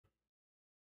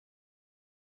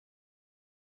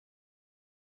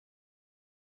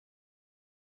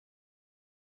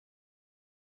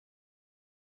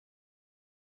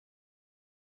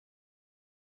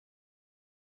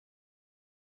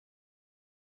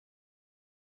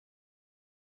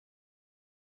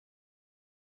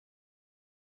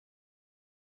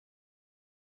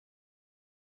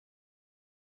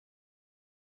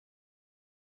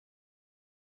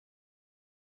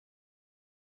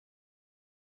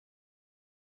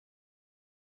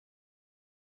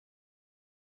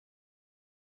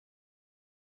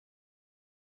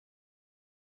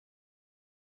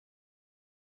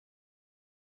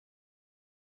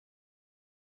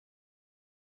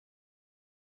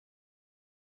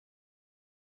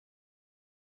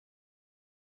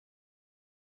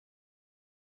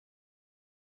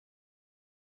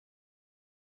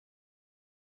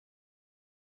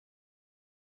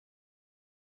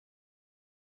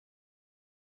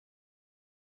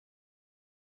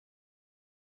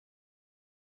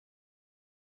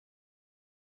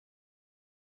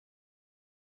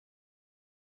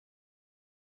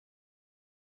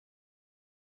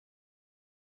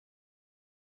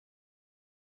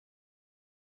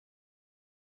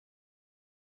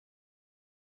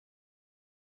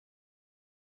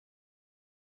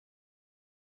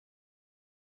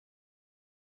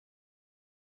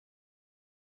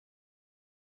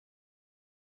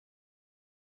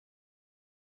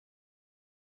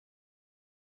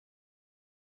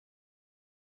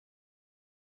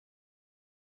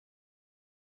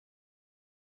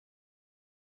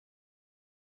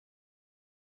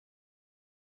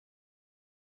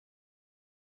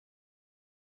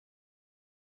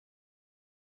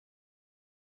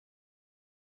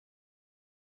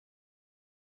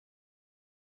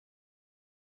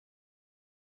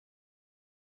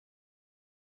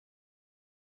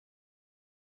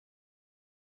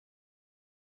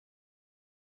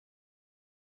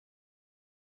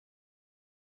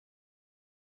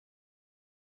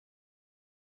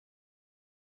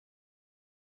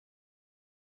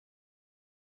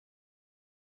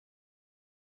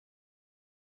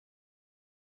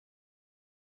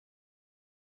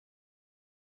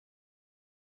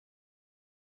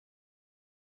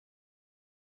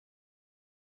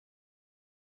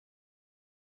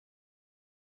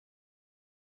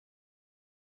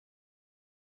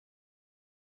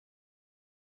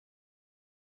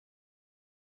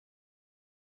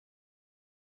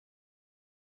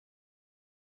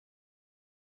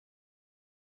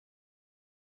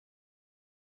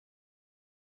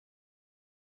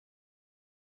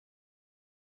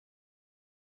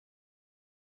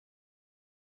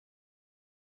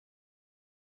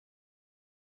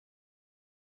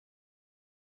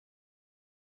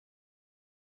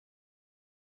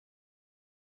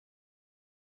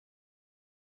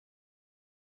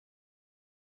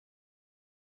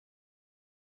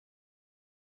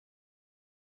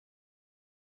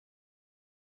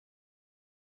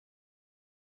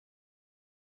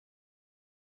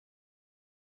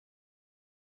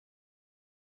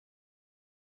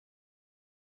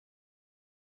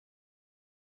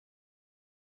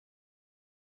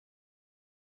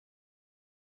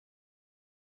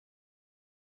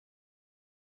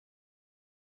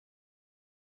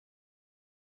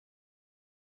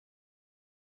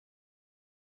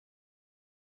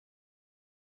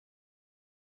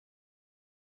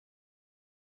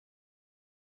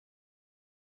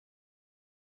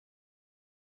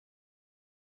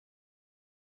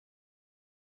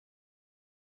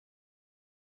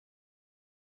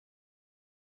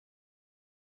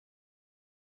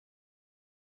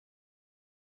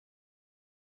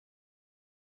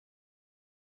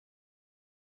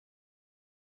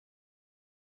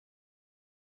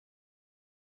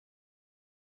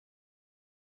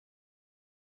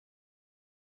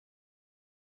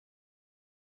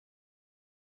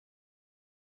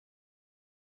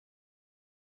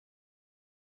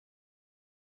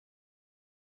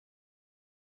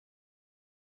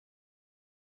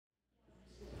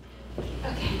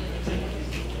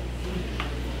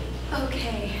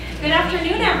Good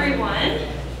afternoon, everyone.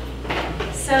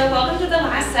 So welcome to the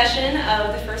last session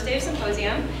of the first day of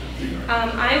Symposium.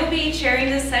 I will be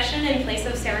chairing this session in place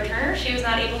of Sarah Turner. She was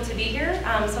not able to be here.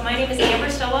 So my name is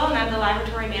Amber Stillwell, and I'm the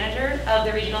laboratory manager of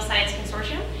the Regional Science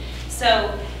Consortium.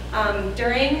 So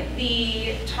during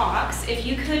the talks, if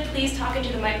you could please talk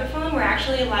into the microphone, we're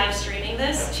actually live streaming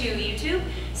this to YouTube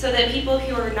so that people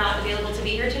who are not available to be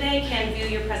here today can view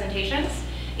your presentations.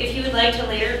 If you would like to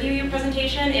later view your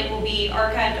presentation, it will be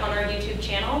archived on our YouTube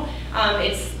channel.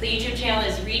 The YouTube channel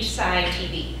is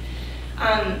RegSciTV.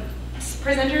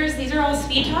 Presenters, these are all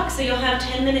speed talks, so you'll have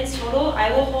 10 minutes total. I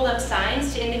will hold up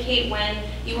signs to indicate when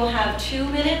you will have 2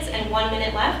 minutes and 1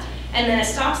 minute left, and then a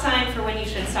stop sign for when you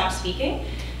should stop speaking.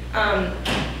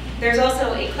 There's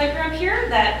also a clicker up here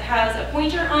that has a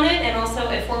pointer on it and also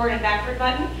a forward and backward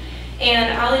button.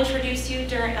 And I'll introduce you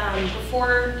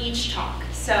before each talk.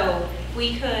 So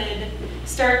we could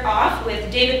start off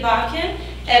with David Bobkin,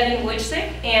 Evan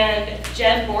Wojcik, and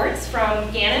Jeb Bortz from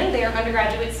Gannon. They are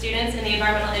undergraduate students in the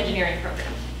environmental engineering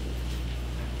program.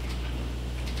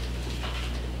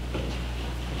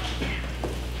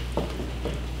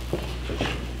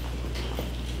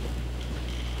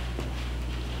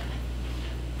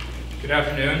 Good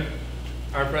afternoon.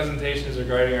 Our presentation is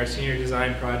regarding our senior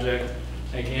design project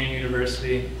at Gannon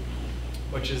University,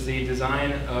 which is the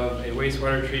design of a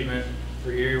wastewater treatment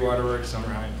for Erie Waterworks Summer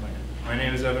Hine plant. My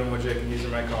name is Evan Wojcik, and these are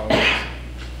my colleagues.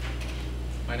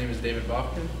 My name is David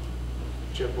Bobkin.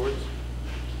 Jeff Bortz.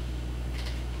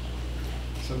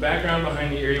 So background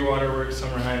behind the Erie Waterworks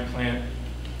Summer Hine plant: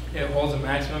 it holds a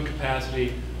maximum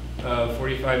capacity of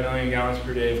 45 million gallons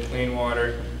per day of clean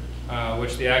water,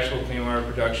 which the actual clean water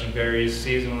production varies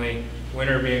seasonally,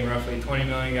 winter being roughly 20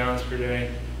 million gallons per day,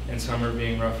 and summer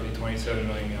being roughly 27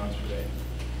 million gallons per day.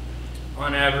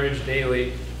 On average,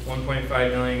 daily,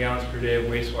 1.5 million gallons per day of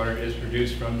wastewater is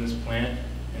produced from this plant,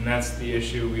 and that's the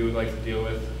issue we would like to deal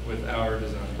with our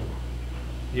design.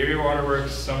 The Erie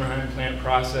Waterworks Summer Hine plant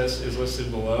process is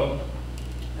listed below,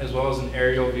 as well as an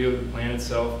aerial view of the plant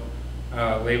itself,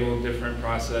 labeled different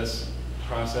processes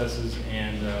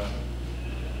and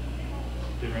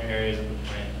different areas of the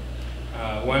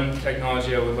plant. One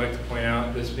technology I would like to point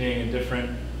out, this being a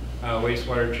different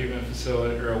wastewater treatment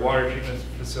facility, or a water treatment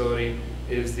facility,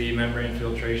 is the membrane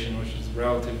filtration, which is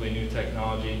relatively new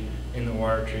technology in the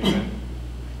water treatment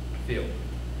field.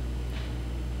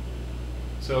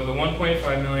 So the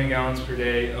 1.5 million gallons per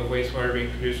day of wastewater being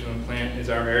produced from the plant is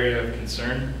our area of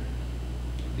concern.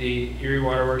 The Erie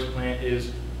Waterworks plant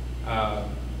is,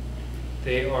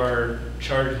 they are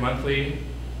charged monthly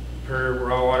per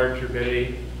raw water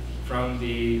turbidity from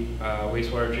the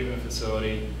wastewater treatment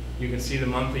facility. You can see the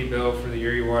monthly bill for the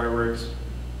Erie Waterworks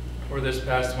for this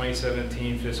past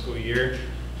 2017 fiscal year.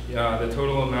 The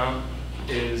total amount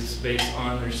is based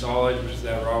on their solids, which is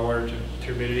that raw water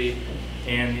turbidity,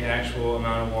 and the actual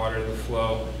amount of water, the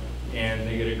flow, and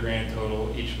they get a grand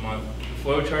total each month. The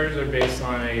flow charges are based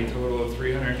on a total of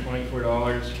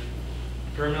 $324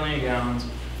 per million gallons,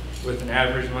 with an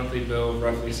average monthly bill of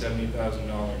roughly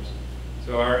 $70,000.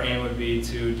 So our aim would be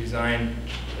to design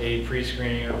a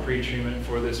pre-screening or pre-treatment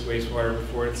for this wastewater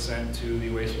before it's sent to the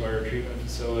wastewater treatment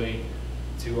facility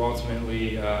to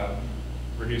ultimately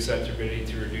reduce that turbidity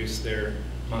to reduce their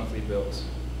monthly bills.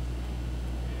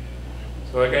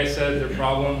 So like I said, the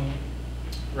problem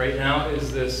right now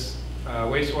is this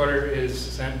wastewater is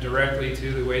sent directly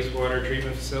to the wastewater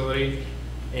treatment facility,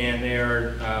 and they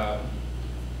are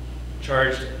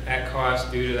charged at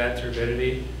cost due to that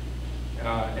turbidity.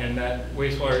 And that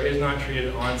wastewater is not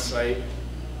treated on site.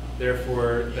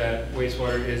 Therefore, that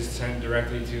wastewater is sent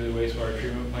directly to the wastewater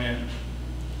treatment plant,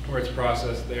 where it's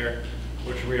processed there,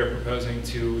 which we are proposing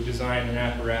to design an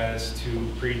apparatus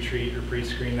to pre-treat or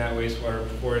pre-screen that wastewater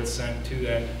before it's sent to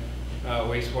that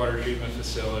wastewater treatment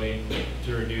facility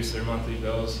to reduce their monthly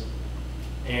bills.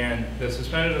 And the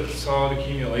suspended solid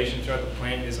accumulation throughout the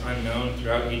plant is unknown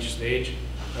throughout each stage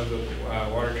of the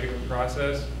water treatment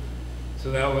process.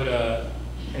 So that would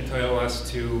entitle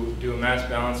us to do a mass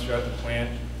balance throughout the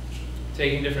plant,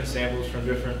 taking different samples from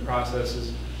different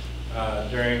processes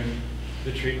during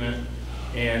the treatment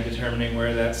and determining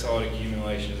where that solid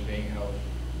accumulation is being held.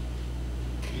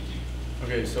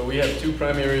 Okay, so we have two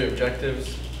primary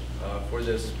objectives for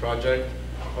this project.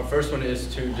 Our first one is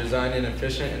to design an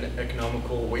efficient and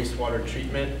economical wastewater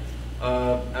treatment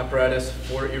apparatus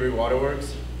for Erie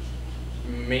Waterworks,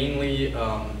 mainly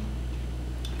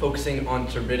focusing on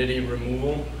turbidity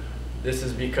removal. This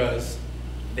is because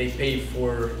they pay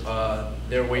for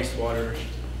their wastewater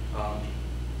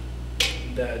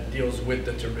that deals with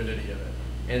the turbidity of it.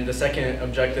 And the second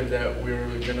objective that we're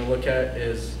going to look at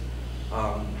is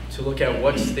to look at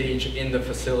what stage in the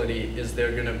facility is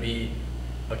there going to be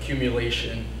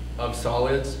accumulation of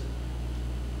solids.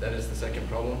 That is the second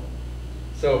problem.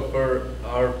 So for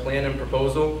our plan and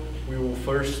proposal, we will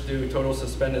first do total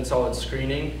suspended solid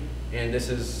screening, and this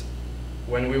is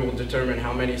when we will determine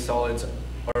how many solids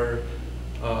are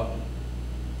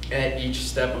at each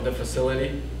step of the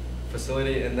facility,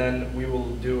 and then we will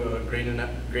do a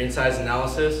grain size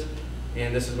analysis,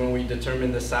 and this is when we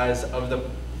determine the size of the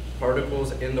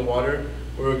particles in the water.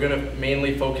 We're going to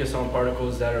mainly focus on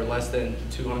particles that are less than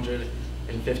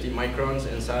 250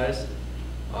 microns in size.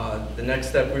 The next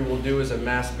step we will do is a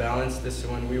mass balance. This is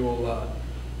when we will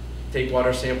take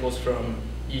water samples from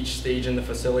each stage in the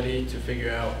facility to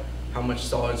figure out how much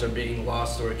solids are being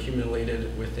lost or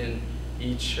accumulated within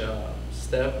each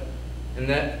step. And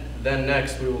then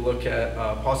next we will look at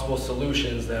possible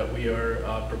solutions that we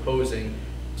are proposing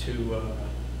to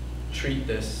treat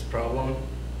this problem.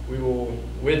 We will,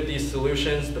 with these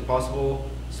solutions, the possible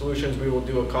solutions, we will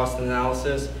do a cost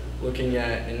analysis looking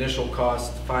at initial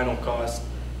cost, final cost,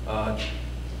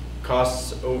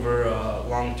 costs over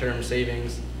long-term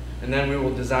savings, and then we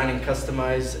will design and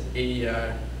customize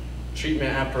a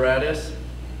treatment apparatus,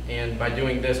 and by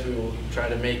doing this we will try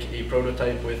to make a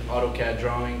prototype with AutoCAD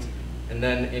drawings, and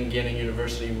then in Gannon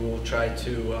University we will try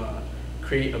to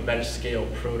create a bench scale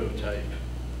prototype.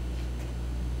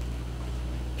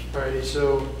 Alrighty,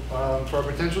 so for our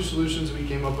potential solutions we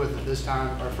came up with at this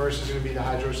time, our first is going to be the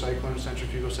hydrocyclone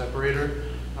centrifugal separator,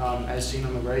 as seen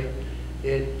on the right.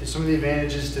 Some of the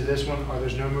advantages to this one are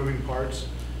there's no moving parts,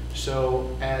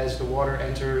 so as the water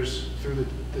enters through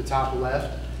the top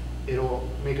left, it'll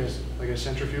make like a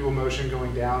centrifugal motion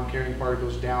going down, carrying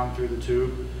particles down through the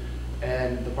tube,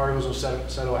 and the particles will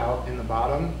settle out in the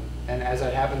bottom, and as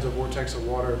that happens, a vortex of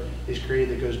water is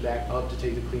created that goes back up to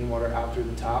take the clean water out through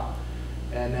the top,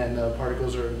 and then the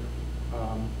particles are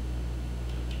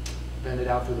vented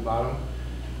out through the bottom.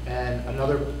 And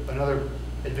another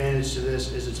advantage to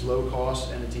this is it's low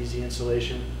cost and it's easy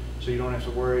installation, so you don't have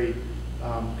to worry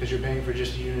because you're paying for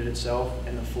just the unit itself,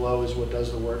 and the flow is what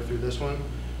does the work through this one.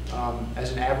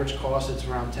 As an average cost, it's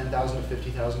around $10,000 to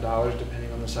 $50,000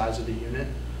 depending on the size of the unit,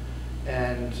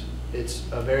 and it's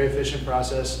a very efficient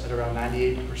process at around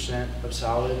 98% of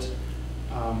solids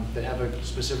that have a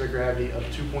specific gravity of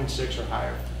 2.6 or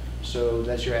higher. So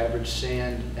that's your average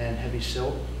sand and heavy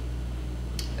silt.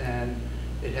 And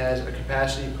it has a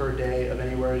capacity per day of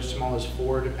anywhere as small as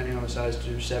 4, depending on the size,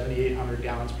 to 7,800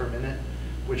 gallons per minute,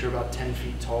 which are about 10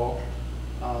 feet tall.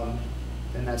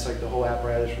 And that's like the whole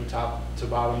apparatus from top to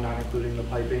bottom, not including the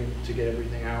piping to get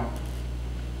everything out.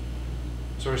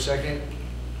 So our second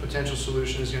potential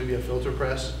solution is going to be a filter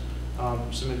press.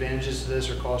 Some advantages to this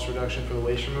are cost reduction for the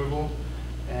waste removal,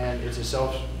 and it's a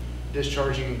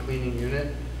self-discharging and cleaning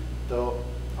unit. The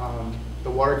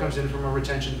water comes in from a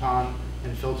retention pond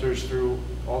and filters through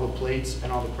all the plates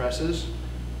and all the presses,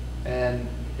 and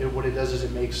what it does is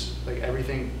it makes, like,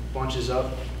 everything bunches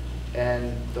up,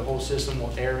 and the whole system will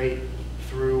aerate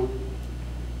through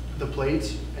the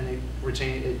plates, and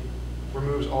it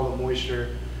removes all the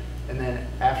moisture, and then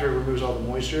after it removes all the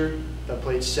moisture, the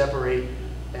plates separate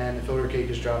and the filter cake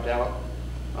is dropped out.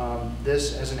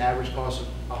 This has an average cost of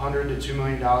 $100 to $2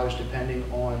 million depending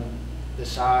on the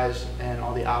size and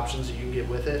all the options that you can get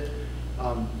with it.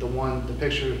 The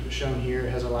picture shown here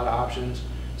has a lot of options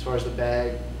as far as the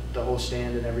bag, the whole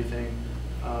stand, and everything.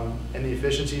 And the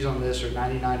efficiencies on this are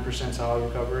 99% solid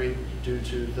recovery due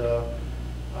to the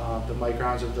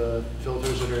microns of the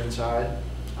filters that are inside.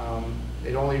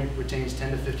 It only retains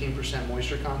 10 to 15%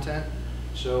 moisture content,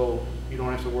 so you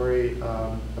don't have to worry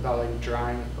about like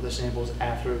drying the samples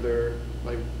after they're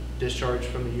like discharged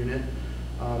from the unit.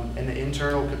 And the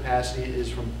internal capacity is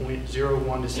from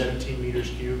 0.01 to 17 meters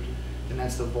cubed, and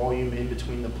that's the volume in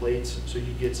between the plates. So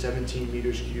you get 17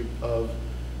 meters cubed of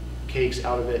cakes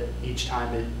out of it each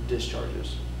time it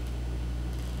discharges.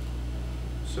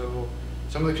 So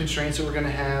some of the constraints that we're going to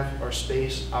have are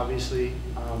space, obviously.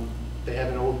 They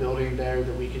have an old building there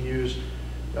that we can use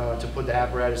to put the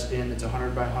apparatus in. It's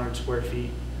 100 by 100 square feet.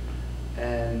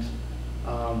 And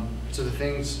so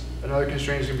another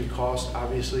constraint is going to be cost,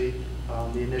 obviously.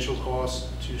 The initial cost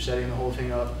to setting the whole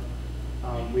thing up.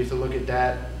 We have to look at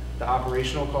that. The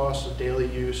operational costs of daily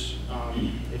use,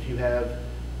 if you have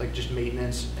like just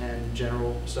maintenance and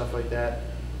general stuff like that.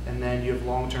 And then you have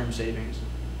long-term savings.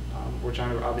 We're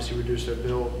trying to obviously reduce their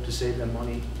bill to save them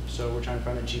money. So we're trying to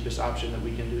find the cheapest option that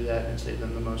we can do that and save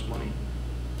them the most money.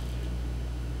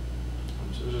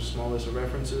 So there's a small list of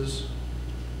references.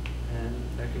 And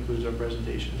that concludes our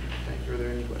presentation. Thank you. Are there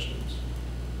any questions?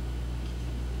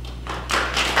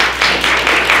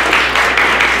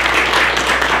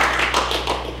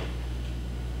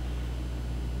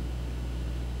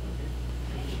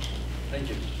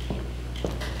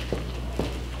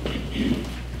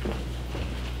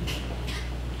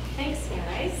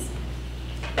 guys.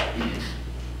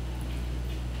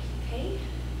 Okay.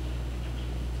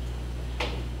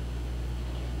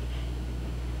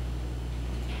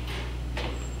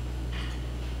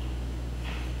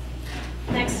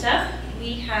 Next up,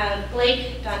 we have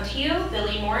Blake Dontillo,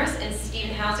 Billy Morris, and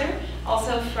Stephen Hauser,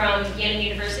 also from Yale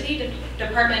University,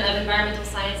 Department of Environmental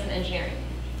Science and Engineering.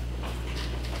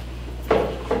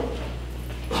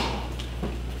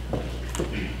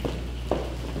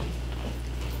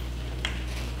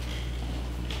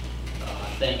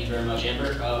 Thank you very much,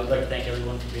 Amber. We'd like to thank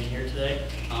everyone for being here today.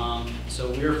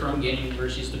 So we're from Yale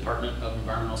University's Department of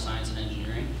Environmental Science and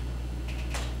Engineering.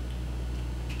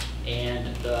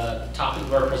 And the topic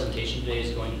of our presentation today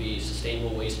is going to be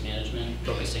sustainable waste management,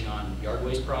 focusing on yard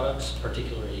waste products,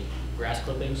 particularly grass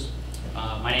clippings.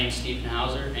 My name is Stephen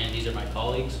Hauser, and these are my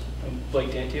colleagues. I'm Blake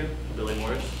Dontillo. Billy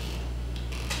Morris.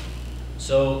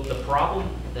 So the problem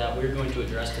that we're going to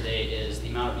address today is the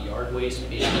amount of yard waste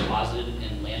being deposited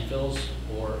in landfills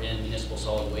or in municipal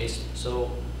solid waste.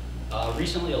 So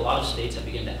recently a lot of states have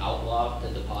begun to outlaw the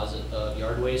deposit of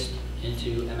yard waste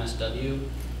into MSW.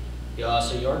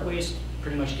 So yard waste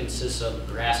pretty much consists of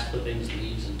grass clippings,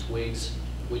 leaves, and twigs,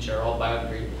 which are all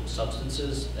biodegradable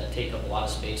substances that take up a lot of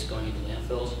space going into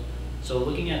landfills. So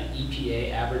looking at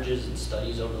EPA averages and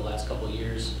studies over the last couple of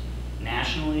years,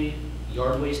 nationally,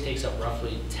 yard waste takes up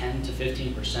roughly 10 to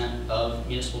 15% of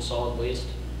municipal solid waste.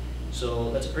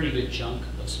 So that's a pretty good chunk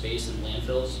of space in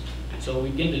landfills. So we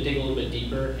began to dig a little bit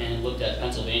deeper and looked at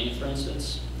Pennsylvania, for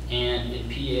instance. And in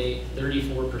PA,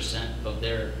 34% of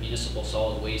their municipal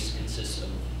solid waste consists of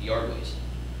yard waste.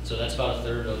 So that's about a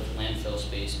third of landfill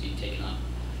space being taken up.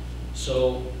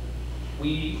 So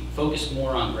we focused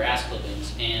more on grass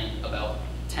clippings, and about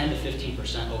 10 to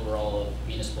 15% overall of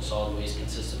municipal solid waste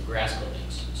consists of grass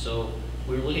clippings. So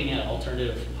we were looking at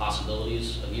alternative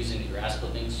possibilities of using the grass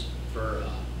clippings for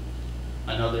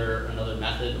another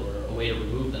method or a way to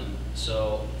remove them.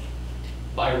 So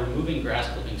by removing grass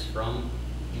clippings from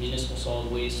municipal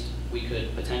solid waste, we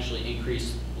could potentially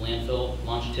increase landfill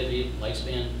longevity,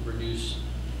 lifespan, reduce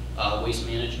waste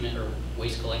management or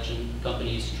waste collection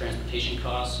companies' transportation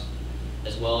costs,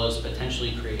 as well as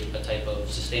potentially create a type of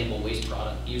sustainable waste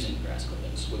product using grass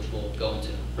clippings, which we'll go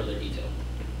into further detail.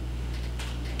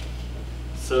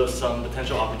 So some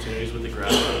potential opportunities with the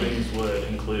grass clippings would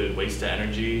include waste to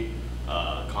energy,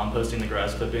 composting the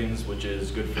grass clippings, which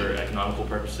is good for economical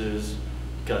purposes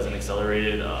because an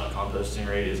accelerated composting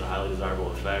rate is a highly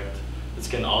desirable effect. This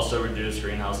can also reduce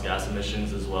greenhouse gas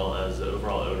emissions as well as the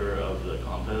overall odor of the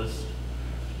compost.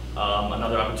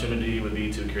 Another opportunity would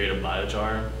be to create a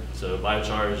biochar. So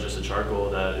biochar is just a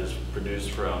charcoal that is produced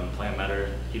from plant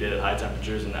matter heated at high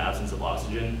temperatures in the absence of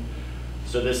oxygen.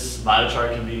 So this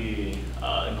biochar can be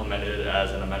implemented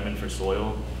as an amendment for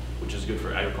soil, which is good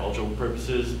for agricultural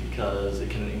purposes because it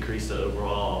can increase the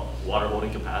overall water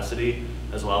holding capacity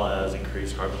as well as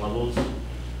increase carbon levels.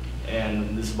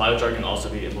 And this biochar can also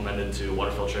be implemented to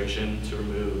water filtration to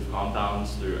remove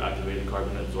compounds through activated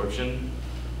carbon absorption.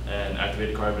 And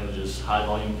activated carbon is just high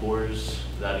volume pores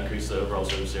that increase the overall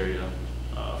surface area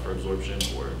for absorption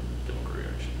or chemical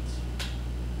reactions.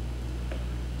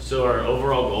 So our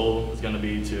overall goal is going to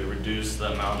be to reduce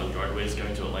the amount of yard waste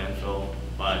going to a landfill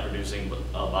by producing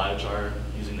a biochar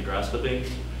using the grass clippings.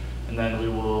 And then we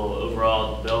will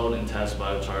overall build and test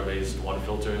biochar-based water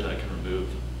filter that can remove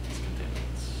these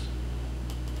contaminants.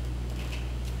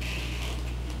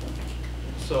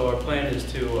 So our plan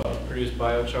is to produce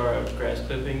biochar out of grass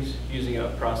clippings using a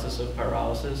process of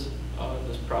pyrolysis.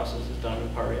 This process is done in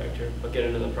a power reactor. I'll get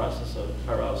into the process of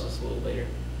pyrolysis a little later.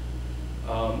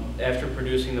 After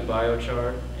producing the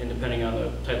biochar, and depending on the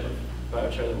type of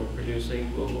biochar that we're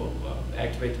producing, we'll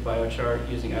activate the biochar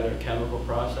using either a chemical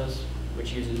process,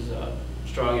 which uses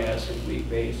strong acid, weak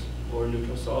base, or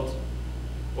neutral salts,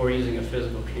 or using a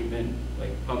physical treatment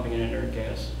like pumping an inert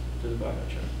gas to the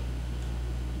biochar.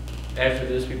 After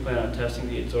this, we plan on testing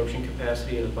the absorption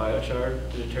capacity of the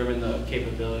biochar to determine the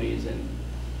capabilities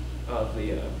of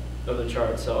the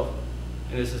char itself,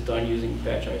 and this is done using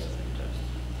batch isotherm tests.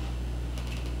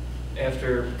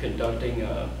 After conducting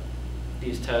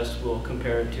these tests, we'll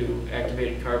compare it to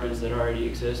activated carbons that already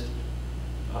exist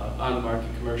on the market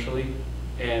commercially,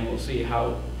 and we'll see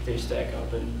how they stack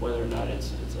up and whether or not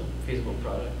it's a feasible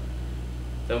product.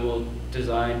 Then we'll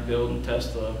design, build, and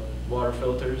test the water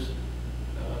filters.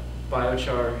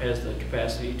 Biochar has the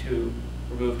capacity to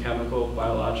remove chemical,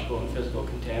 biological, and physical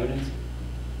contaminants,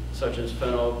 such as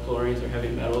phenol, chlorines, or heavy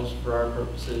metals. For our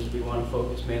purposes, we want to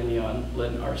focus mainly on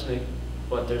lead and arsenic,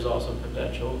 but there's also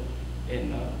potential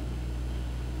in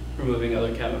removing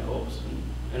other chemicals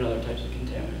and other types of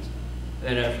contaminants.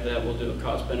 And then after that, we'll do a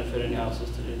cost-benefit analysis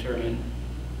to determine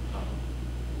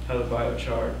how the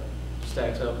biochar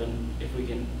stacks up and if we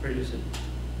can produce it.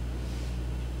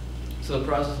 So the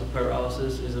process of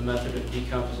pyrolysis is a method of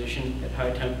decomposition at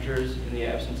high temperatures in the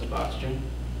absence of oxygen.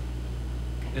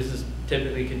 This is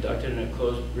typically conducted in a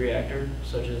closed reactor,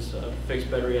 such as a fixed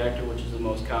bed reactor, which is the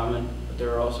most common, but there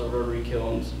are also rotary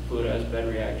kilns, fluidized bed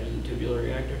reactors, and tubular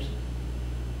reactors.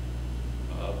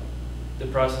 The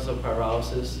process of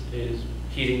pyrolysis is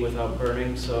heating without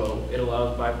burning, so it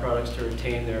allows byproducts to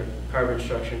retain their carbon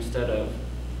structure instead of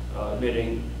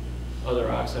emitting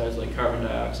other oxides like carbon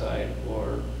dioxide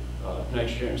or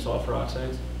nitrogen or sulfur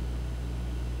oxides,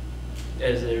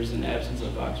 as there's an absence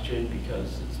of oxygen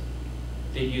because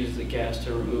it uses the gas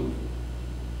to remove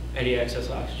any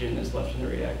excess oxygen that's left in the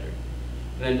reactor.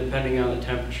 And then depending on the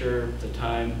temperature, the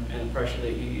time, and the pressure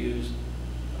that you use,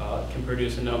 can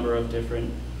produce a number of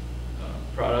different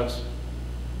products.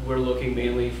 We're looking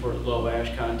mainly for low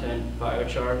ash content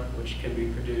biochar, which can be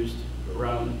produced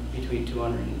around between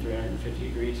 200 and 350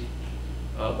 degrees.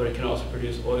 But it can also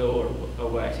produce oil or a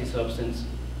waxy substance,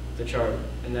 the char,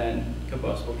 and then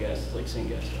combustible gases like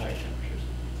syngas at higher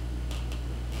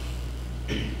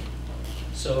temperatures.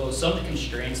 So some of the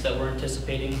constraints that we're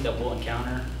anticipating that we'll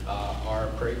encounter are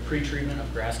pre-treatment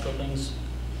of grass clippings.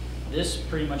 This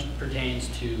pretty much pertains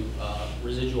to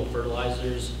residual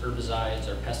fertilizers, herbicides,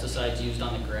 or pesticides used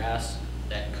on the grass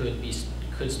that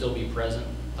could still be present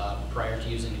prior to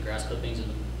using the grass clippings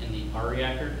in the R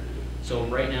reactor. So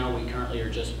right now we currently are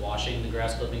just washing the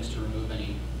grass clippings to remove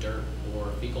any dirt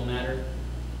or fecal matter.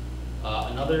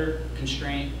 Another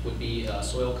constraint would be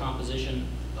soil composition.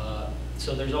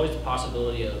 So there's always the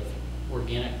possibility of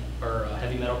organic or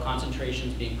heavy metal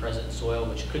concentrations being present in soil,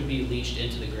 which could be leached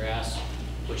into the grass,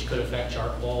 which could affect char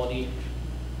quality.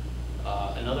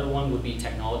 Another one would be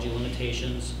technology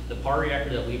limitations. The PAR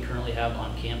reactor that we currently have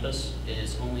on campus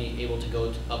is only able to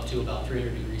go up to about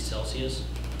 300 degrees Celsius.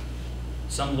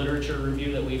 Some literature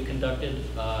review that we've conducted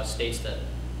states that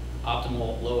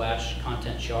optimal low ash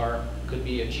content char could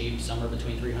be achieved somewhere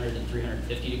between 300 and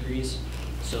 350 degrees.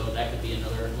 So that could be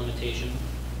another limitation.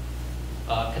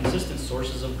 Consistent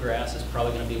sources of grass is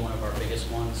probably going to be one of our biggest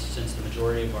ones, since the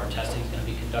majority of our testing is going to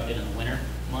be conducted in the winter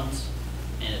months,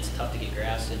 and it's tough to get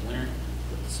grass in winter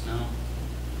with the snow.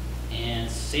 And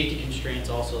safety constraints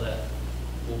also that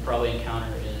we'll probably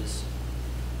encounter is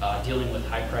dealing with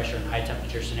high pressure and high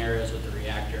temperature scenarios with the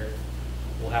reactor.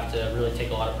 We'll have to really take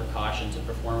a lot of precautions and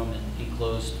perform them in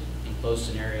enclosed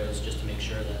scenarios just to make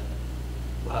sure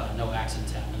that no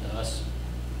accidents happen to us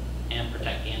and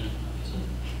protect Gannon, obviously.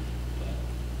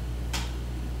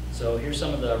 So here's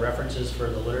some of the references for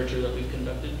the literature that we've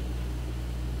conducted.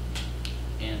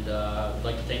 And I'd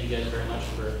like to thank you guys very much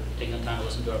for taking the time to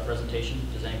listen to our presentation.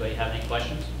 Does anybody have any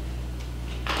questions?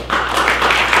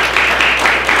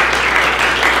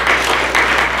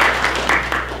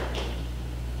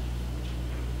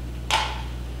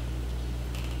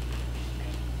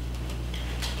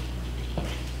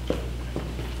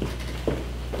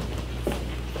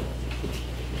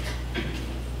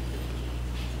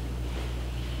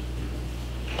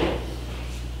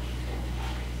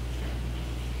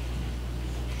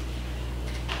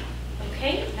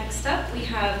 Next up, we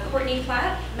have Courtney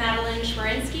Platt, Madeline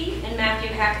Schwerinsky, and Matthew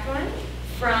Hackthorne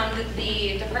from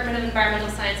the Department of Environmental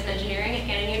Science and Engineering at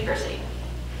Gannon University.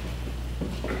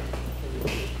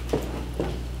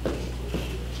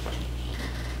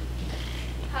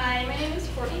 Hi, my name is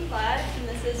Courtney Platt, and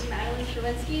this is Madeline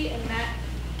Schwerinsky and Matt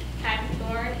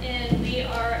Hackthorne, and we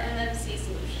are MMC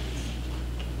Solutions.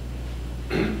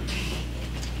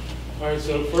 All right,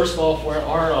 so first off, where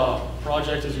our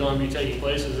project is going to be taking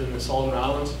place is in the Solomon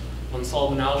Islands. The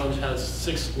Solomon Islands has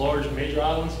 6 large major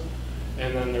islands,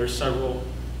 and then there's several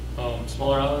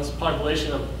smaller islands. The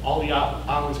population of all the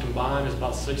islands combined is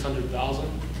about 600,000.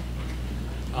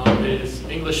 It is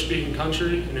an English-speaking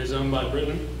country and is owned by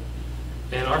Britain.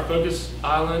 And our focus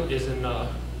island is in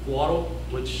Guadal,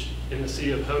 which in the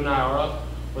city of Honiara,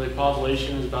 where the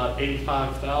population is about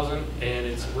 85,000, and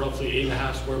it's roughly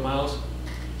 8.5 square miles.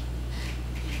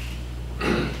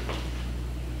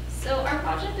 So our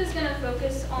project is going to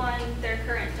focus on their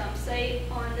current dump site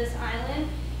on this island.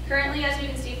 Currently, as you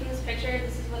can see from this picture,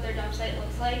 this is what their dump site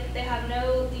looks like. They have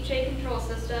no leachate control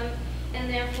system, and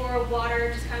therefore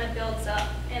water just kind of builds up.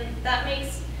 And that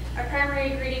makes our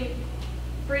primary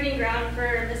breeding ground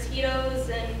for mosquitoes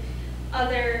and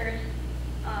other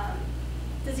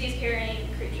disease-carrying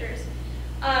creatures.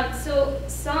 So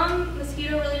some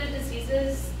mosquito-related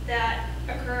diseases that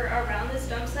occur around this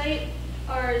dump site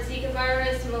are Zika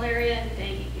virus, malaria, and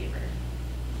dengue fever.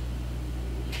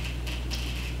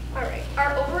 All right,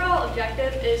 our overall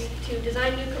objective is to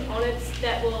design new components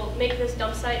that will make this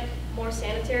dump site more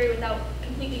sanitary without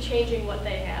completely changing what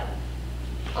they have.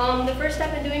 The first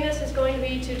step in doing this is going to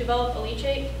be to develop a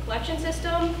leachate collection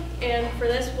system, and for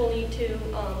this we'll need to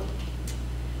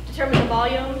determine the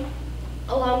volume,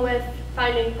 along with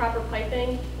finding proper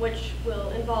piping, which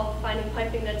will involve finding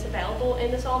piping that's available in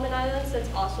the Solomon Islands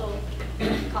that's also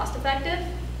cost effective.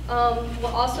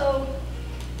 We'll also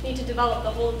need to develop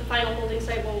the final holding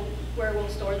site where we'll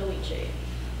store the leachate.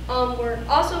 We're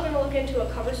also going to look into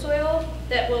a cover soil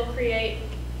that will create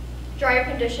drier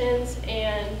conditions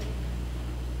and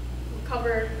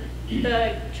cover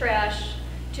the trash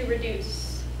to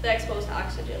reduce the exposed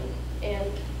oxygen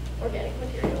and organic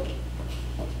material.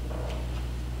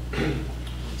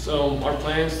 So our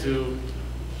plan is to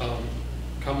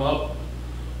come up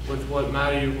with what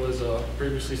Maddie was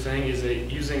previously saying is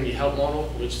using the HELP model,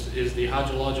 which is the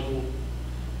hydrological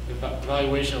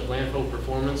evaluation of landfill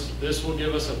performance. This will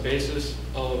give us a basis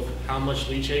of how much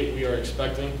leachate we are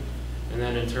expecting, and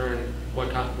then in turn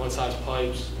what size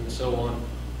pipes and so on,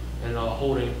 and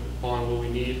holding on what we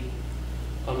need.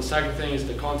 The second thing is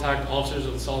to contact officers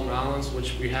of the Solomon Islands,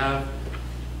 which we have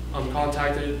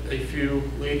contacted a few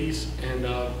ladies, and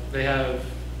they have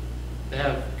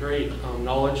great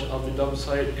knowledge of the dump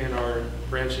site and are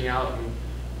branching out and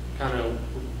kind of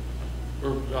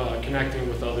connecting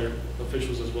with other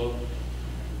officials as well.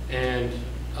 And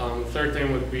the third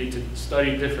thing would be to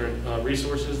study different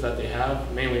resources that they have,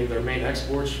 mainly their main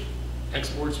exports,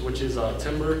 which is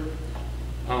timber,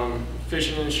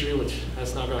 fishing industry, which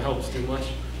that's not going to help us too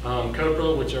much,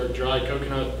 copra, which are dried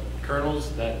coconut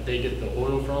kernels that they get the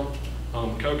oil from,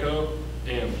 cocoa,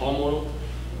 and palm oil.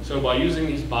 So by using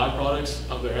these byproducts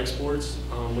of their exports,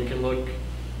 we can look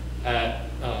at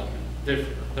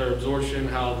their absorption,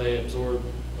 how they absorb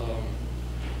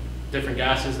different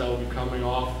gases that will be coming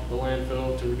off the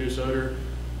landfill to reduce odor,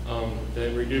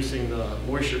 then reducing the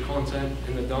moisture content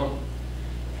in the dump.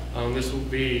 This will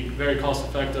be very cost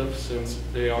effective since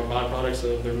they are byproducts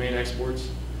of their main exports,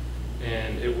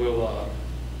 and it will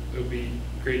be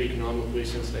great economically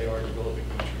since they are developing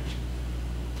countries.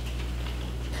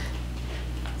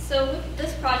 So with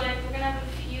this project, we're going to have a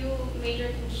few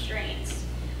major constraints.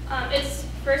 It's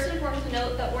first important to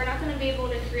note that we're not going to be able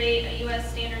to create a U.S.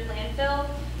 standard landfill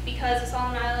because the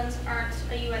Solomon Islands aren't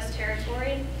a U.S.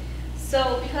 territory.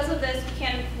 So because of this, we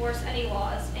can't enforce any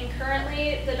laws. And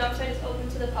currently, the dump site is open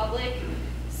to the public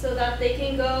so that they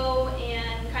can go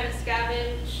and kind of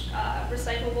scavenge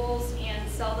recyclables and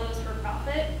sell those for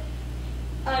profit.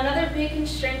 Another big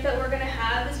constraint that we're going to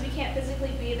have is we can't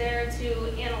physically be there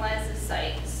to analyze the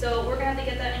site. So we're going to have to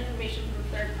get that information from a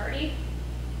third party.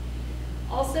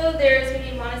 Also, there's going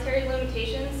to be monetary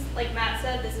limitations. Like Matt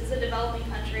said, this is a developing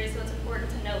country, so it's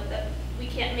important to note that we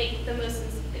can't make the most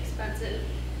expensive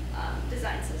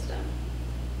design system.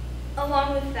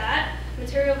 Along with that,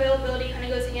 material availability kind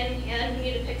of goes hand in hand. We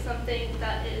need to pick something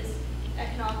that is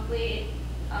economically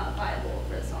viable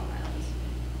for the Solomon Islands.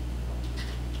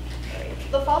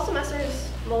 The fall semesters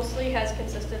mostly has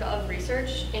consisted of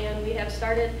research, and we have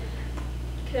started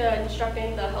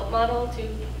constructing the HELP model to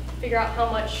figure out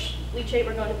how much leachate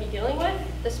we're going to be dealing with.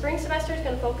 The spring semester is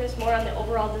going to focus more on the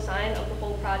overall design of the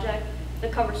whole project, the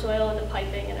cover soil and the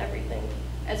piping and everything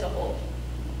as a whole.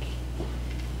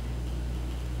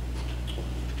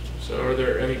 So are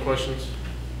there any questions?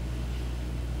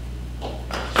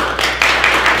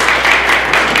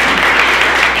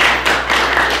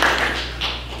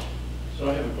 So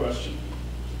I have a question.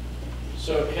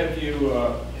 So have you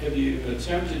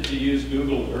attempted to use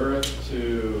Google Earth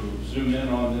to zoom in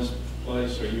on this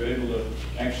place? Are you able to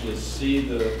actually see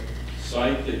the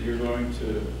site that you're going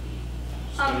to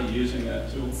study using that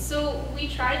tool? So we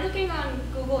tried looking on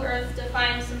Google Earth to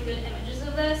find some good images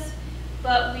of this,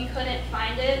 but we couldn't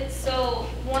find it. So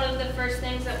one of the first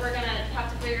things that we're going to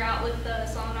have to figure out with the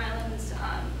Solomon Islands,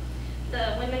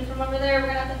 the women from over there, we're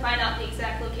going to have to find out the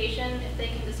exact location if they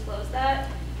can disclose that.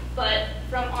 But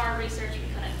from our research, we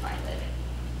couldn't find it.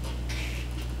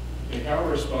 Okay, how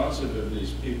responsive have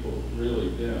these people really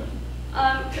been?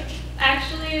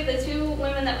 Actually, the two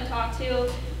women that we talked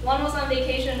to, one was on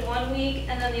vacation 1 week,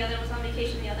 and then the other was on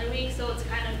vacation the other week, so it's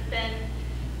kind of been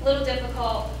a little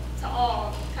difficult to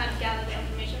all kind of gather the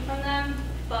information from them,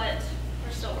 but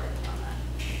we're still working on that.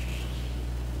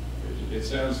 It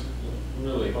sounds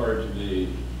really hard to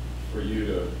me for you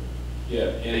to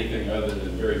get anything other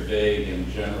than very vague and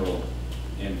general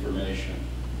information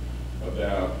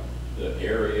about the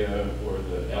area or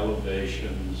the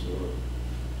elevations or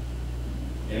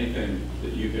anything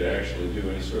that you could actually do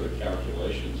any sort of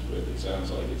calculations with. It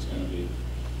sounds like it's going to be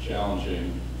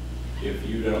challenging if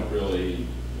you don't really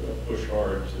push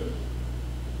hard to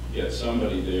get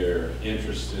somebody there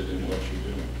interested in what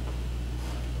you're doing.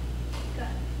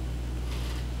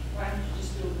 Why don't you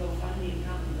just do a GoFundMe and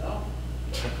come and go?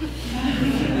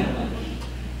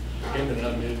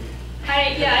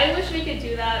 I wish we could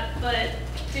do that, but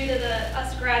due to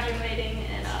us graduating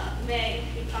in May,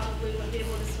 we probably wouldn't be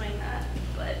able to swing that.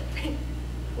 But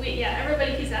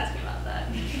everybody keeps asking about that.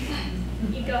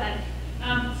 You go ahead.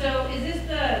 So is this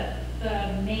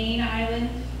the main island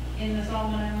in the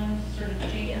Solomon Islands sort of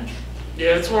chain?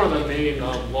 Yeah, it's one of the main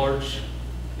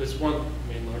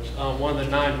one of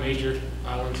the 9 major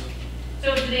islands.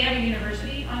 So do they have a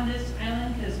university on this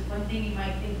island? Because one thing you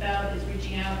might think about is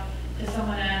reaching out to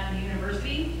someone at the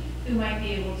university who might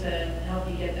be able to help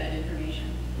you get that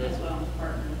information as well and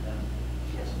partner with them.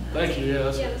 Thank you. Yeah,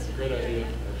 that's a great idea.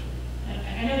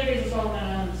 I know there is a Solomon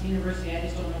Islands University. I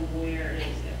just don't know where it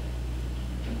is.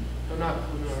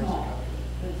 Small.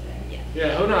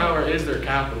 Yeah, Honahour is their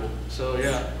capital. So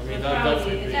yeah, I mean that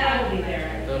definitely. It's probably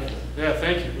there. Yeah,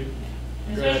 thank you.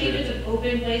 Especially if it's an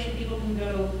open place where people can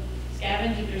go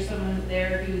scavenge. If there's someone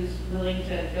there who's willing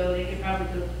to go, they could probably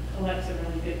go collect some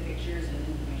really good pictures and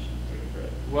information.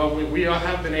 Well, we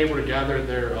have been able to gather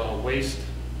their waste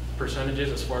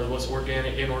percentages as far as what's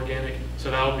organic, inorganic. So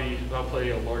that'll play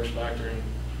a large factor in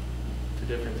to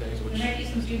different things. There might be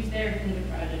some students there who need a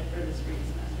project for the spring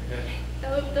semester. Yeah.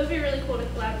 That would be really cool to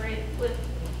collaborate with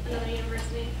another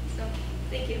university. So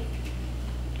thank you.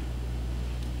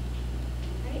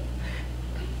 All right.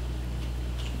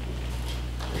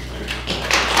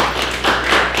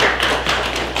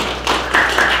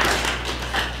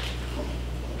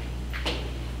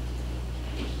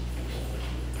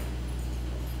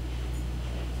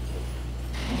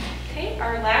 Okay,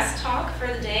 our last talk for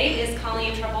the day is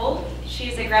Colleen Trouble.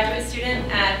 She's a graduate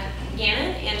student at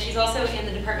Gannon, and she's also in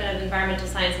the Department of Environmental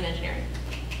Science and Engineering.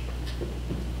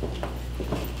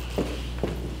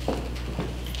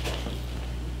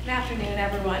 Good afternoon,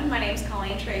 everyone. My name is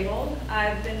Colleen Trable.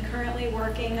 I've been currently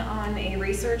working on a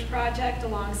research project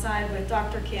alongside with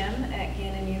Dr. Kim at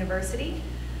Gannon University.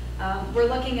 We're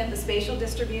looking at the spatial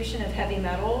distribution of heavy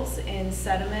metals in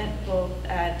sediment, both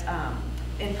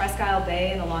in Presque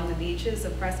Bay and along the beaches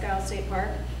of Presque State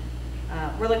Park.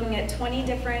 We're looking at 20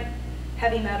 different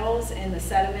heavy metals in the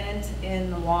sediment, in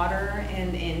the water,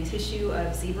 and in tissue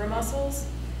of zebra mussels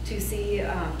to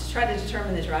try to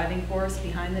determine the driving force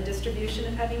behind the distribution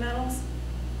of heavy metals.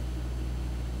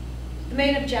 The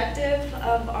main objective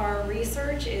of our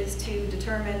research is to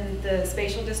determine the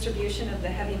spatial distribution of the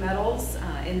heavy metals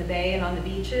in the bay and on the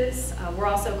beaches. We're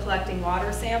also collecting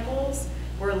water samples.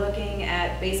 We're looking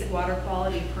at basic water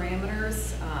quality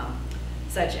parameters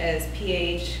such as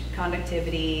pH,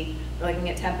 conductivity. We're looking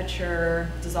at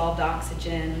temperature, dissolved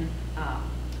oxygen.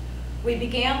 We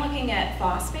began looking at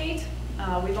phosphate.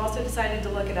 We've also decided to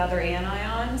look at other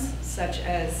anions such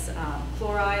as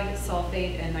chloride,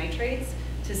 sulfate, and nitrates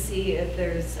to see if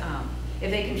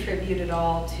they contribute at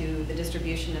all to the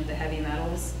distribution of the heavy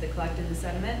metals that collect in the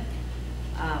sediment.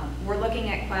 We're looking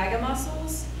at quagga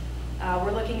mussels.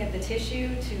 We're looking at the tissue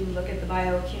to look at the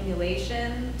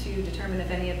bioaccumulation to determine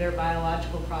if any of their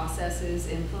biological processes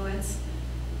influence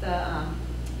the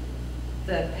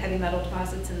heavy metal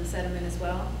deposits in the sediment as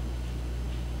well.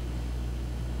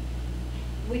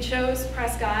 We chose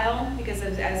Presque Isle because,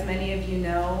 as many of you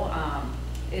know,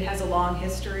 it has a long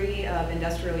history of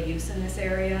industrial use in this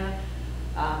area,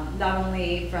 not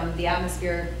only from the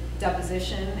atmospheric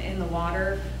deposition in the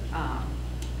water.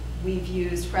 We've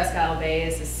used Presque Isle Bay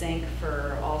as a sink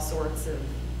for all sorts of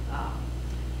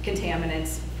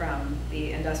contaminants from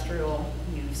the industrial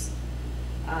use.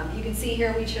 You can see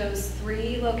here we chose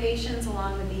 3 locations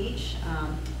along the beach.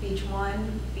 Beach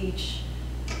 1,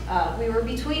 we were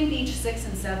between beach 6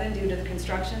 and 7 due to the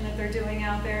construction that they're doing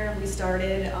out there. We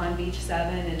started on beach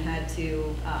 7 and had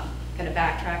to kind of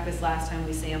backtrack this last time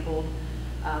we sampled.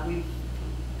 We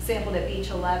sampled at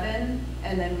beach 11,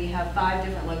 and then we have 5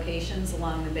 different locations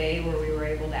along the bay where we were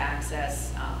able to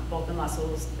access both the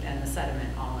mussels and the sediment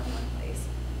all in one place.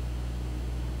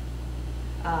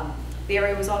 The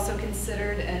area was also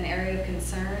considered an area of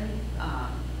concern.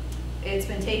 It's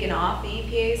been taken off the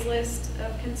EPA's list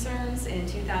of concerns in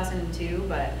 2002,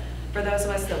 but for those of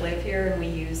us that live here and we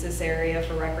use this area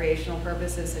for recreational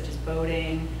purposes such as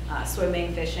boating,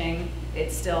 swimming, fishing,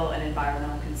 it's still an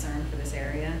environmental concern for this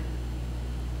area.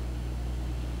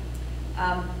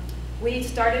 We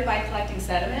started by collecting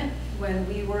sediment. When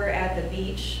we were at the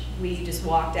beach, we just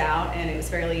walked out and it was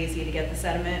fairly easy to get the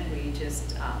sediment. We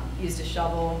just used a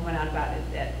shovel, went out about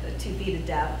at 2 feet of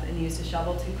depth and used a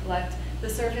shovel to collect the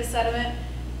surface sediment.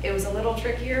 It was a little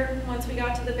trickier once we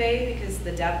got to the bay because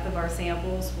the depth of our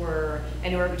samples were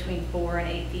anywhere between 4 and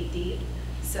 8 feet deep.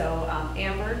 So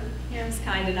Amber here was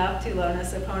kind enough to loan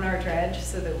us a Ponar dredge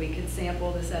so that we could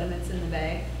sample the sediments in the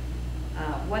bay.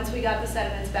 Once we got the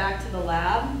sediments back to the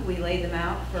lab, we laid them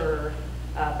out for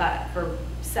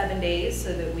 7 days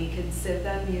so that we could sieve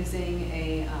them using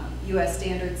a US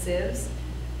standard sieves.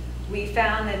 We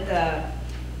found that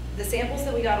the samples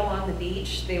that we got along the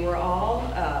beach, they were all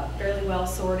fairly well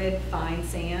sorted, fine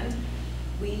sand.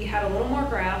 We had a little more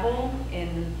gravel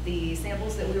in the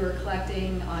samples that we were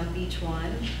collecting on beach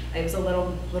 1. It was a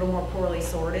little more poorly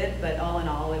sorted, but all in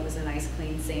all, it was a nice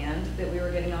clean sand that we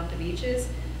were getting off the beaches.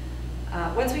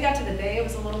 Once we got to the bay, it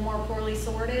was a little more poorly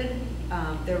sorted.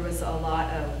 There was a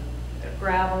lot of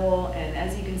gravel, and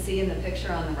as you can see in the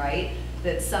picture on the right,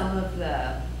 that some of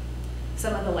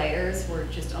the layers were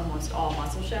just almost all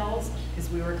mussel shells because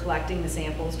we were collecting the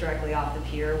samples directly off the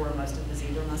pier where most of the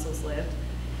zebra mussels lived.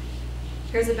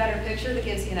 Here's a better picture that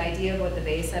gives you an idea of what the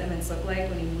bay sediments look like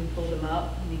when we pull them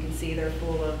up. You can see they're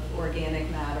full of organic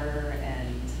matter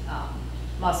and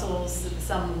mussels,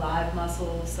 some live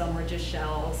mussels, some were just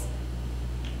shells.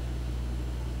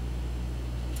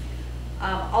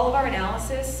 All of our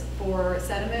analysis for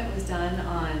sediment was done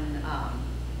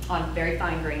on very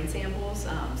fine grain samples,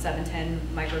 710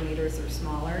 micrometers or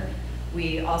smaller.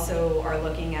 We also are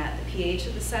looking at the pH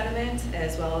of the sediment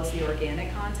as well as the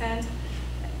organic content.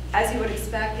 As you would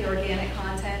expect, the organic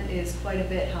content is quite a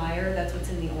bit higher. That's what's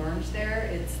in the orange there.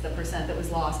 It's the percent that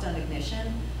was lost on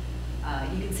ignition.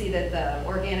 You can see that the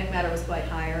organic matter was quite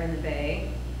higher in the bay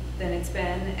than it's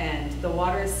been, and the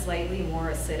water is slightly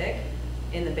more acidic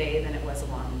in the bay than it was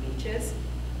along the beaches.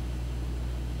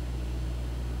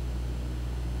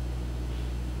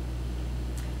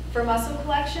 For mussel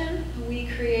collection, we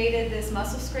created this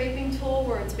mussel scraping tool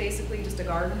where it's basically just a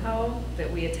garden hoe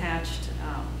that we attached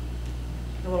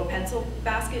a little pencil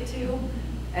basket to.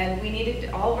 And we needed,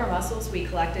 all of our mussels we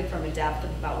collected from a depth of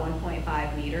about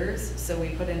 1.5 meters. So we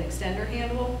put an extender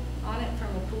handle on it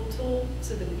from a pool tool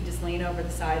so that we could just lean over the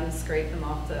side and scrape them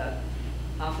off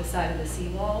the side of the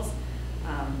seawalls.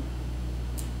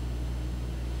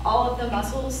 All of the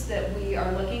mussels that we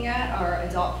are looking at are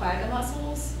adult quagga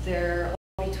mussels. They're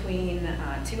between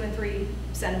 2 and 3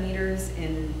 centimeters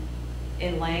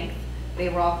in length. They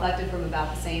were all collected from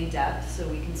about the same depth, so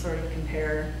we can sort of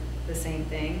compare the same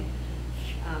thing.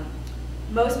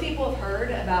 Most people have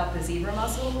heard about the zebra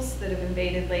mussels that have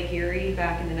invaded Lake Erie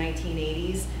back in the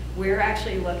 1980s. We're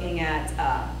actually looking at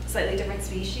slightly different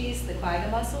species, the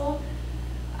quagga mussel.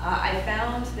 I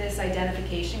found this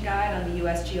identification guide on the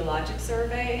US Geologic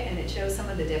Survey, and it shows some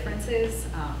of the differences.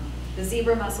 The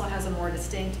zebra mussel has a more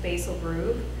distinct basal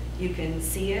groove. You can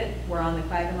see it, where on the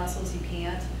quagga mussels you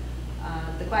can't.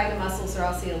 The quagga mussels are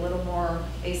also a little more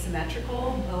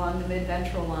asymmetrical along the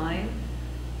mid-ventral line.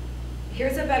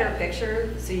 Here's a better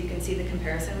picture so you can see the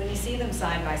comparison. When you see them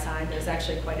side by side, there's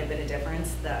actually quite a bit of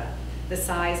difference. The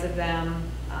size of them,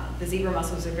 the zebra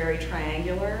mussels are very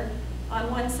triangular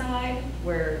on one side,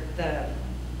 where the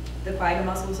quagga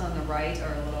mussels on the right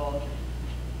are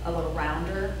a little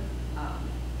rounder.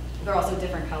 They're also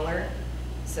different color.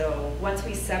 So once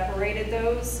we separated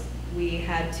those, we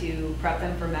had to prep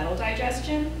them for metal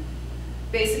digestion.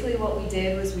 Basically what we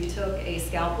did was we took a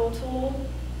scalpel tool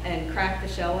and cracked the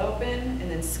shell open and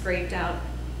then scraped out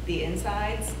the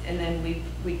insides, and then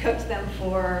we cooked them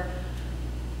for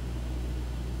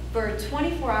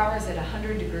 24 hours at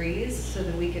 100 degrees so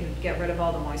that we could get rid of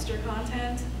all the moisture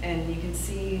content. And you can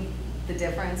see the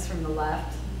difference from the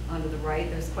left onto the right.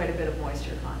 There's quite a bit of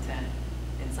moisture content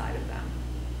inside of them.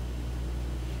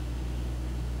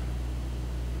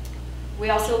 We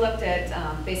also looked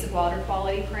at basic water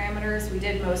quality parameters. We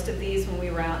did most of these when we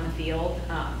were out in the field.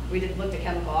 We looked at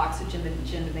chemical oxygen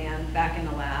demand back in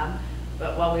the lab,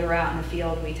 but while we were out in the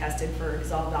field, we tested for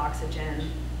dissolved oxygen,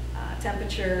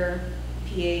 temperature,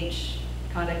 pH,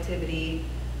 conductivity.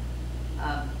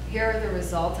 Here are the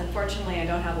results. Unfortunately, I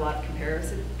don't have a lot of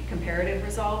comparative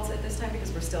results at this time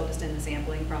because we're still just in the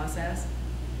sampling process.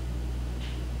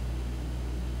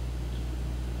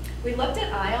 We looked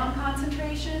at ion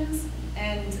concentrations,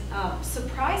 and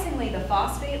surprisingly, the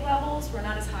phosphate levels were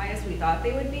not as high as we thought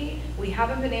they would be. We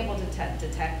haven't been able to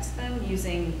detect them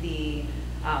using the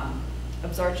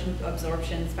absorption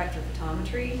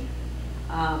spectrophotometry.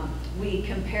 We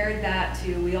compared that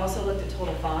to, we also looked at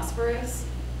total phosphorus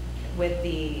with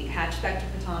the Hatch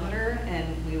spectrophotometer,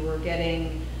 and we were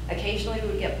getting, occasionally we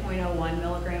would get 0.01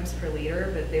 milligrams per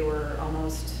liter, but they were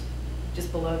almost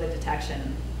just below the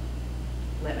detection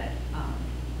limit.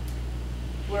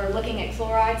 We're looking at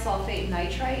chloride, sulfate, and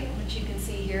nitrite, which you can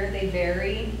see here. They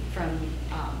vary from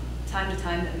time to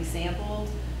time that we sampled.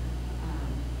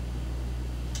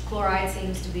 Chloride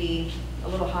seems to be a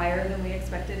little higher than we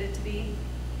expected it to be.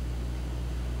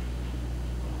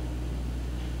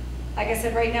 Like I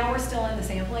said, right now we're still in the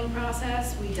sampling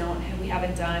process. We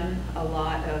haven't done a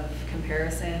lot of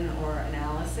comparison or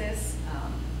analysis.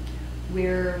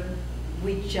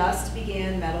 We just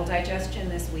began metal digestion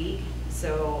this week,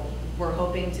 so we're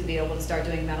hoping to be able to start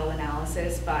doing metal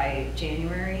analysis by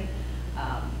January.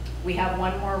 We have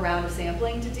one more round of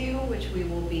sampling to do, which we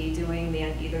will be doing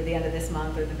either the end of this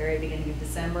month or the very beginning of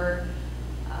December.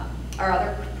 Our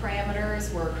other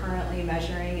parameters we're currently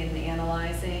measuring and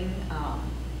analyzing,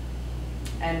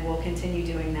 and we'll continue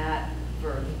doing that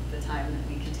for the time that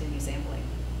we continue sampling.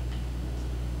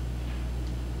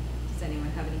 Does anyone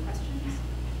have any questions?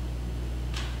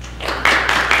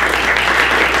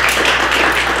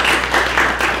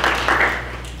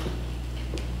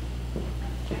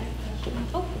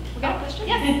 Oh, we got a question?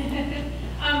 Yes. Good,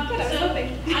 I was So, hoping.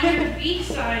 on your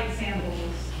beachside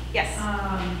samples, Yes.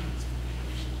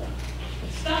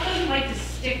 Stuff doesn't like to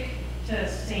stick to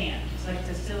sand. It's like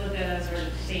to silicas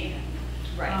or sand.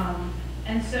 Right.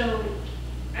 And so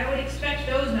I would expect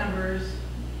those numbers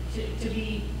to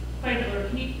be quite a bit lower.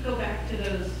 Can you go back to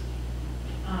those?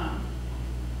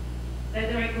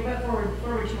 Go back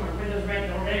forward two more. Where those red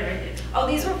already right there? Oh,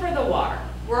 these were for the water.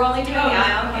 We're only doing the Oh,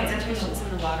 ion okay, concentrations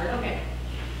in the water. Okay.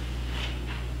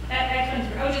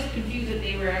 I was just confused that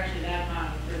they were actually that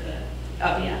high for the.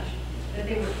 Oh, yeah. That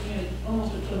they were,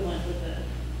 almost equivalent with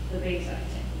the Bayside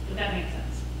sample, but that makes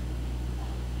sense.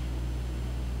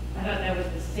 I thought that was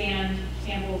the sand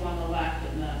samples on the left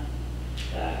and the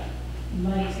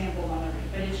muddy samples on the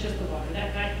right, but it's just the water.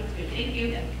 That looks good. Thank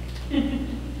you.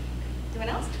 Anyone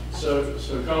else?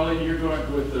 So Colleen, you're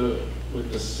going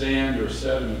with the sand or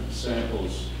sediment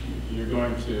samples, you're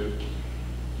going to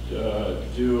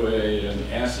do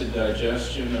an acid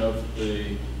digestion of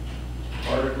the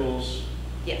particles,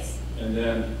 Yes. and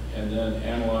then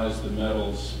analyze the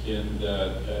metals in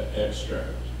that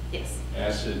extract. Yes.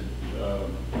 Acid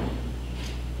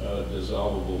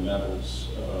dissolvable metals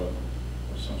of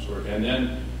some sort. And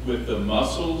then with the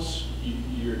mussels,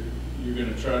 you're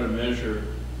going to try to measure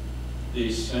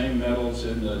these same metals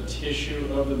in the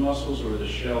tissue of the mussels or the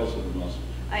shells of the mussels?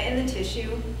 In the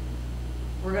tissue,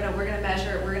 we're gonna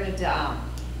measure. We're gonna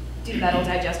do metal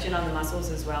digestion on the mussels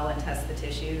as well and test the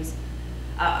tissues.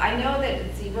 I know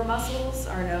that zebra mussels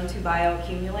are known to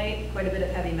bioaccumulate quite a bit of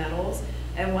heavy metals,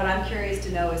 and what I'm curious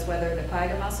to know is whether the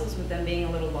quagga mussels, with them being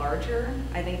a little larger,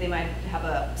 I think they might have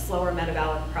a slower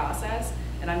metabolic process,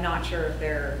 and I'm not sure if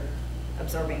they're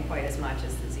absorbing quite as much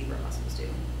as the zebra mussels do.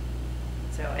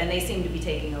 So, and they seem to be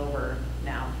taking over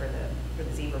now for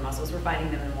the zebra mussels. We're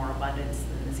finding them in more abundance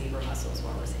than the zebra mussels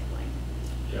while we're sampling.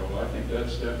 Yeah, well, I think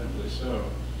that's definitely so.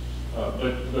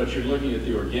 But you're looking at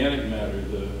the organic matter.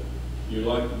 You're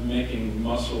like making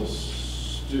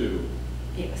mussels stew.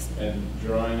 Yes. And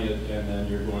drying it, and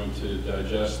then you're going to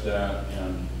digest that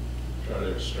and try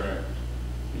to extract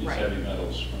these Right. heavy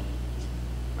metals from.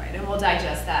 Right, and we'll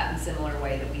digest that in a similar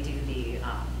way that we do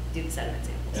the sediment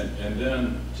samples. And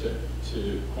then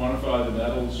to quantify the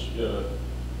metals,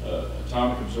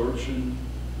 atomic absorption,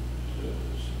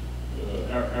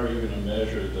 how are you going to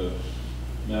measure the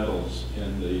metals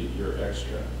in your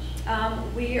extracts?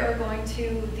 We are going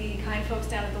to, the kind folks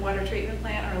down at the water treatment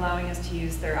plant are allowing us to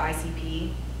use their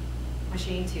ICP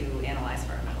machine to analyze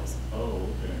for our metals. Oh,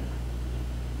 okay.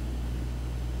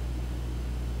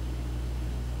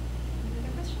 Any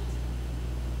other questions?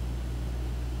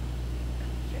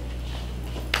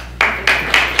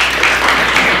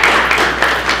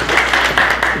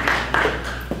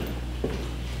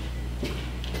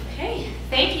 Okay,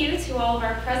 thank you to all of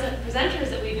our presenters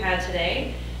that we've had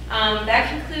today. That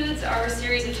concludes our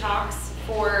series of talks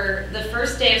for the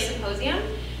first day of Symposium.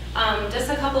 Just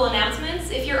a couple announcements.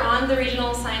 If you're on the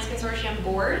Regional Science Consortium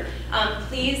board,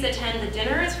 please attend the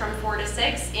dinners from 4 to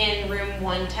 6 in room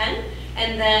 110.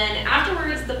 And then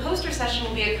afterwards, the poster session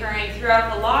will be occurring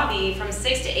throughout the lobby from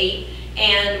 6 to 8.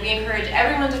 And we encourage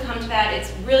everyone to come to that.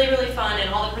 It's really, really fun, and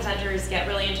all the presenters get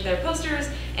really into their posters.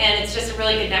 And it's just a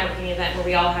really good networking event where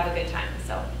we all have a good time.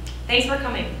 So thanks for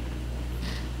coming.